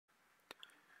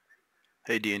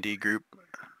Hey D&D group,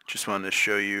 just wanted to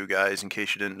show you guys in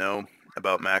case you didn't know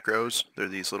about macros. They're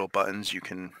these little buttons you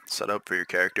can set up for your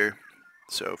character.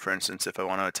 So for instance, if I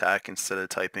want to attack, instead of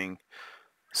typing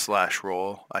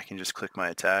 /roll, I can just click my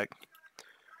attack.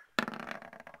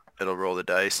 It'll roll the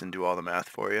dice and do all the math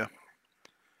for you.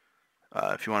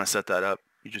 If you want to set that up,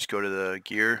 you just go to the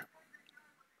gear,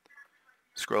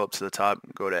 scroll up to the top,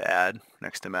 go to add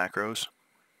next to macros,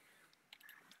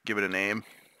 give it a name,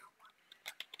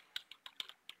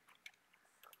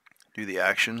 do the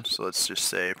action. So let's just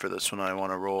say for this one I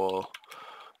want to roll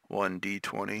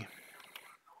 1d20.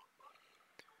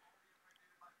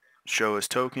 Show as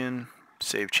token,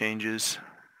 save changes,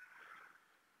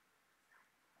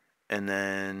 and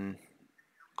then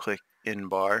click in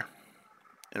bar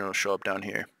and it'll show up down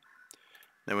here.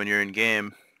 Then when you're in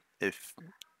game, if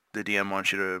the DM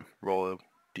wants you to roll a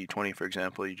d20 for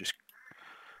example, you just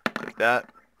click that,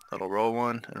 it'll roll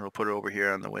one and it'll put it over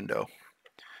here on the window.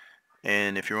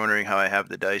 And if you're wondering how I have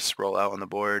the dice roll out on the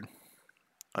board,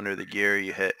 under the gear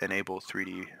you hit enable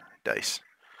 3D dice.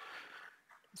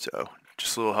 So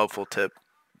just a little helpful tip.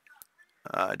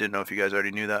 I didn't know if you guys already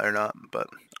knew that or not, but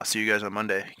I'll see you guys on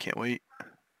Monday. Can't wait.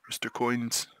 Mr.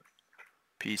 Coins.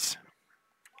 Peace.